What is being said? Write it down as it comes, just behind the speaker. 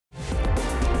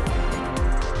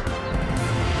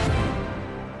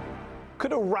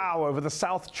Could a row over the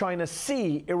South China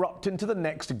Sea erupt into the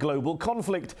next global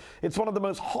conflict? It's one of the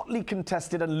most hotly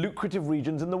contested and lucrative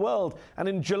regions in the world. And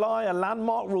in July, a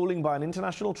landmark ruling by an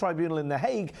international tribunal in The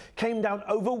Hague came down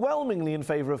overwhelmingly in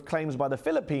favor of claims by the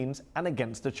Philippines and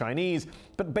against the Chinese.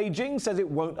 But Beijing says it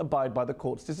won't abide by the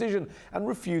court's decision and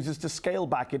refuses to scale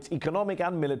back its economic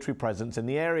and military presence in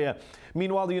the area.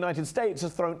 Meanwhile, the United States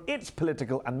has thrown its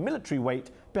political and military weight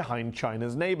behind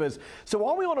China's neighbours. So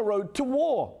are we on a road to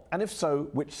war? And if so,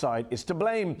 which side is to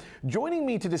blame? Joining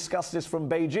me to discuss this from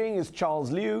Beijing is Charles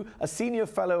Liu, a senior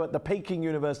fellow at the Peking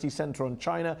University Centre on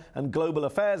China and Global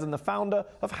Affairs and the founder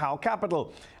of Hao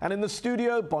Capital. And in the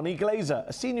studio, Bonnie Glaser,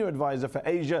 a senior advisor for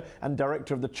Asia and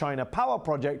director of the China Power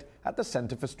Project at the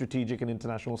Centre for Strategic and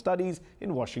International Studies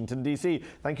in Washington, D.C.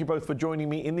 Thank you both for joining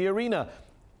me in the arena.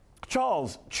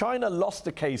 Charles, China lost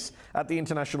the case at the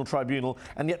International Tribunal,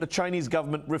 and yet the Chinese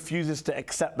government refuses to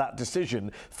accept that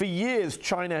decision. For years,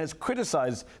 China has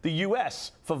criticized the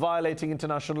US for violating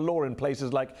international law in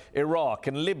places like Iraq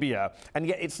and Libya, and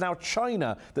yet it's now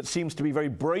China that seems to be very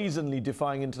brazenly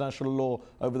defying international law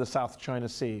over the South China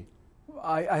Sea.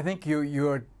 I think you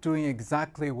are doing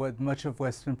exactly what much of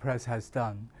Western press has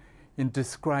done in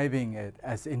describing it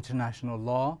as international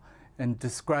law and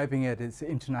describing it as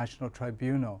international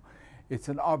tribunal. It's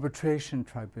an arbitration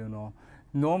tribunal.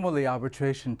 Normally,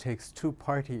 arbitration takes two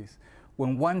parties.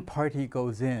 When one party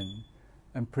goes in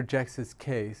and projects its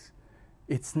case,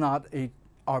 it's not an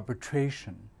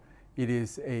arbitration. It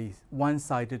is a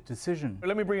one-sided decision.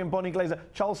 Let me bring in Bonnie Glaser.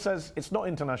 Charles says it's not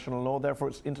international law,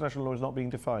 therefore international law is not being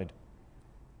defied.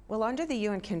 Well, under the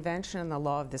UN Convention on the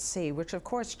Law of the Sea, which of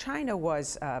course China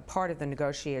was part of the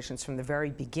negotiations from the very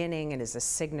beginning and is a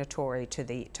signatory to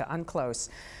UNCLOS,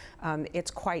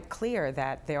 it's quite clear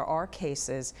that there are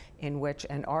cases in which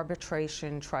an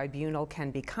arbitration tribunal can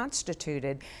be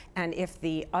constituted, and if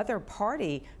the other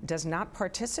party does not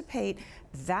participate,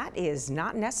 that is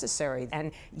not necessary.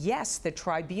 And yes, the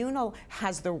tribunal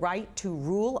has the right to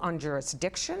rule on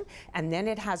jurisdiction, and then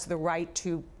it has the right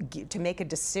to make a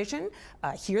decision,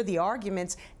 hear the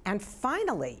arguments, and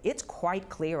finally, it's quite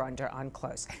clear under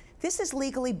UNCLOS. This is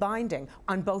legally binding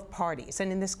on both parties,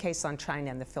 and in this case on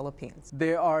China and the Philippines.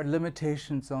 There are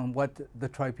limitations on what the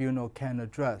tribunal can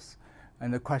address,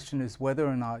 and the question is whether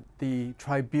or not the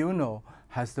tribunal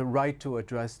has the right to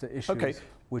address the issues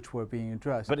which were being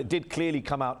addressed. But it did clearly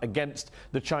come out against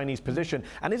the Chinese position.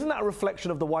 And isn't that a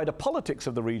reflection of the wider politics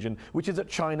of the region, which is that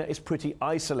China is pretty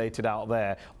isolated out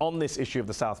there on this issue of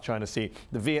the South China Sea?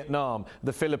 The Vietnam,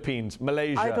 the Philippines,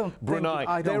 Malaysia,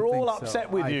 Brunei, they're all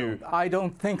upset with you. I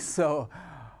don't think so.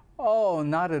 Oh,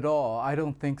 not at all. I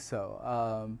don't think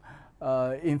so.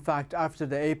 In fact, after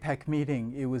the APEC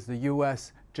meeting, it was the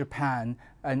US, Japan,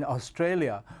 and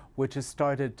Australia which has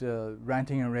started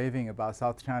ranting and raving about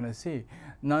South China Sea.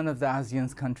 None of the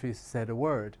ASEAN countries said a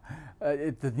word.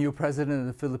 The new president of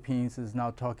the Philippines is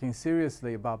now talking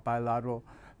seriously about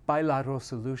bilateral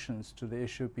solutions to the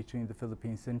issue between the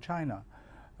Philippines and China,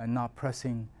 and not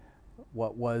pressing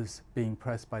what was being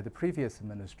pressed by the previous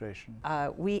administration.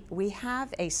 We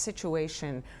have a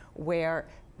situation where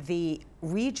the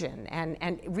region,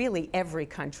 and really every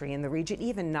country in the region,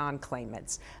 even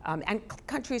non-claimants, and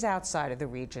countries outside of the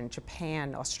region,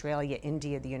 Japan, Australia,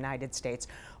 India, the United States,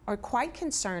 are quite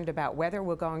concerned about whether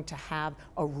we're going to have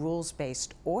a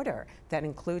rules-based order that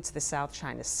includes the South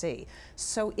China Sea.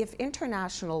 So if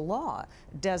international law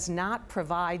does not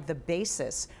provide the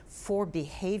basis for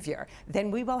behavior,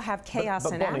 then we will have chaos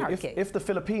and Bonnie, anarchy. If the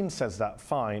Philippines says that,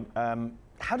 fine.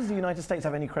 How does the United States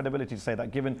have any credibility to say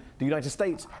that, given the United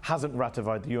States hasn't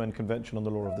ratified the UN Convention on the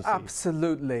Law of the Sea?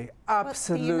 Absolutely,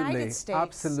 absolutely, well, the United States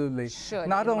absolutely. Should,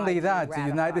 not only that, the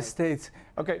United States.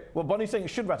 Okay, well, Bonnie's saying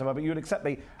it should ratify, but you would accept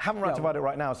they haven't ratified it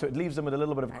right now, so it leaves them with a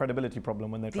little bit of a credibility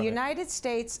problem when they're trying. The United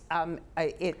States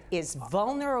it is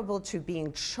vulnerable to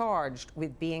being charged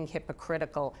with being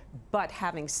hypocritical, but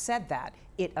having said that,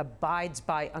 it abides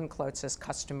by UNCLOS's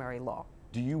customary law.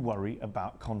 Do you worry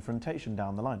about confrontation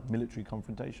down the line, military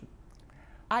confrontation?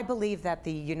 I believe that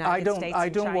the United States I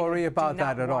don't worry about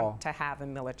that at all. To have a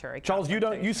military Charles,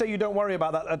 you say you don't worry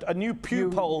about that. A new Pew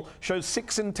poll shows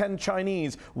 6 in 10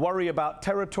 Chinese worry about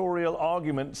territorial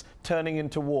arguments turning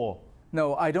into war.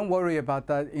 No, I don't worry about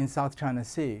that in South China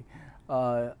Sea.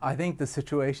 I think the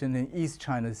situation in East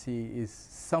China Sea is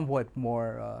somewhat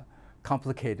more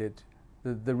complicated,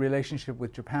 the relationship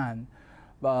with Japan.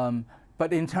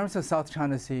 But in terms of South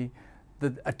China Sea,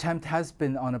 the attempt has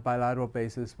been on a bilateral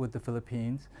basis with the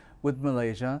Philippines, with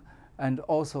Malaysia, and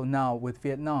also now with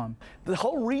Vietnam. The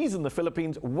whole reason the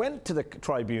Philippines went to the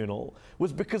tribunal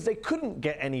was because they couldn't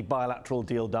get any bilateral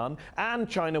deal done, and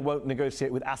China won't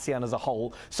negotiate with ASEAN as a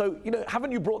whole. So,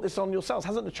 haven't you brought this on yourselves?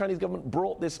 Hasn't the Chinese government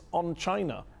brought this on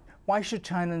China? Why should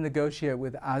China negotiate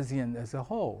with ASEAN as a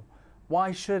whole?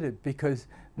 Why should it? Because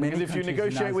if you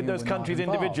negotiate with those countries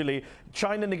individually,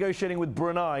 China negotiating with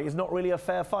Brunei is not really a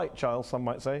fair fight, Charles, some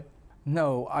might say.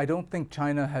 No, I don't think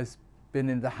China has been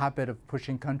in the habit of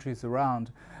pushing countries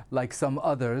around like some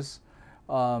others.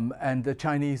 And the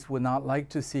Chinese would not like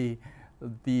to see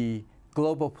the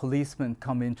global policemen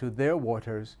come into their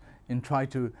waters and try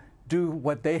to do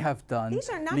what they have done. These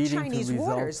are not leading Chinese to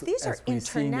results waters. These are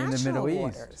international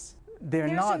waters. They're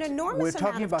not. There's an enormous We're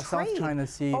talking amount of about trade. South China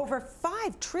Sea. Over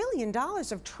 $5 trillion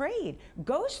of trade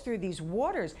goes through these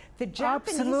waters. The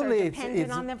Japanese Absolutely. are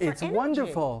dependent on them for it's energy.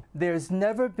 Wonderful. There's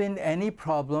never been any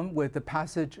problem with the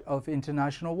passage of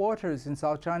international waters in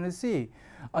South China Sea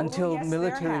until yes,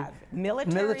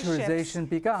 militarization ships,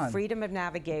 began. Freedom of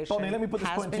navigation. Bonnie, let me put this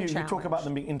point to you. You talk about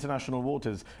them being international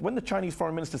waters. When the Chinese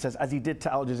foreign minister says, as he did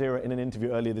to Al Jazeera in an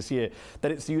interview earlier this year,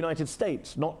 that it's the United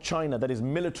States, not China, that is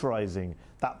militarizing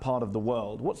that part of the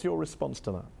world, what's your response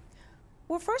to that?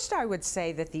 Well, first I would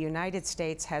say that the United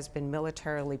States has been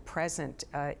militarily present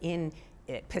in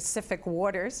Pacific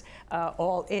waters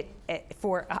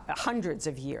for hundreds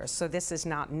of years, so this is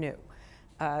not new.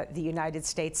 The United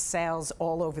States sails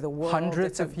all over the world.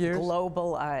 Hundreds of years? It's a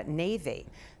global navy.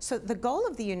 So the goal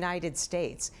of the United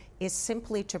States is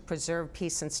simply to preserve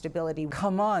peace and stability.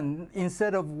 Come on,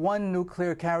 instead of one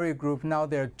nuclear carrier group, now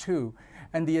there are two.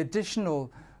 And the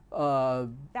additional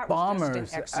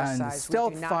bombers and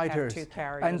stealth fighters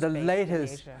and the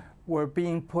latest were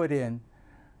being put in.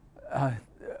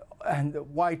 And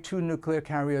why two nuclear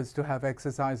carriers to have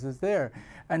exercises there?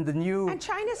 And the new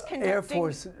Air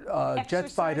Force jet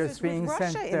fighters being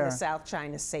sent there. in the South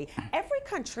China Sea. Every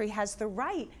country has the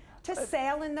right to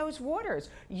sail in those waters.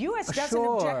 U.S. doesn't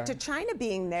object to China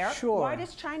being there. Why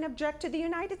does China object to the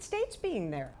United States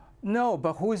being there? No,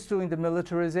 but who's doing the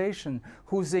militarization?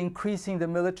 Who's increasing the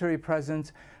military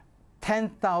presence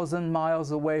 10,000 miles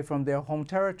away from their home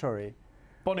territory?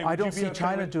 Bonnie, I don't see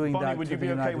China doing that. Would you be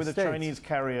okay with a Chinese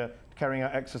carrier carrying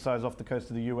out exercise off the coast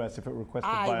of the U.S. if it were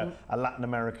requested by a Latin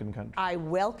American country? I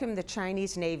welcome the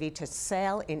Chinese Navy to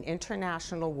sail in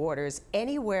international waters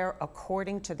anywhere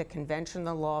according to the convention and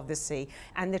the law of the sea.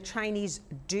 And the Chinese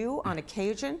do, on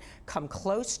occasion, come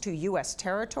close to U.S.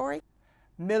 territory.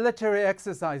 Military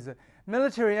exercises.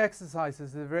 Military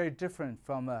exercises are very different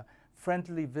from a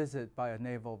friendly visit by a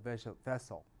naval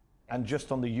vessel. And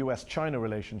just on the US-China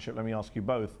relationship, let me ask you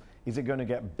both, is it going to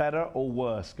get better or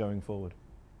worse going forward?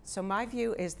 So my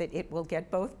view is that it will get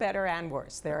both better and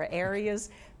worse. There are areas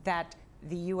that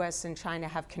the US and China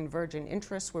have convergent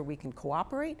interests where we can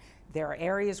cooperate. There are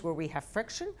areas where we have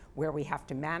friction, where we have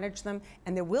to manage them,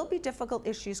 and there will be difficult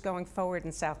issues going forward,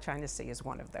 and South China Sea is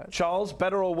one of those. Charles,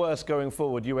 better or worse going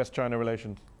forward, US-China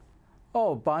relations?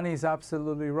 Oh, Bonnie's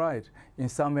absolutely right. In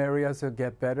some areas it'll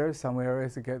get better, some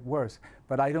areas it'll get worse.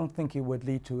 But I don't think it would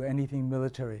lead to anything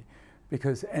military,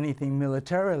 because anything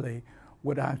militarily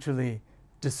would actually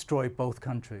destroy both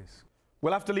countries.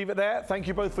 We'll have to leave it there. Thank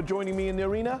you both for joining me in the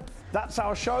arena. That's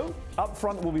our show. Up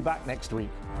Front will be back next week.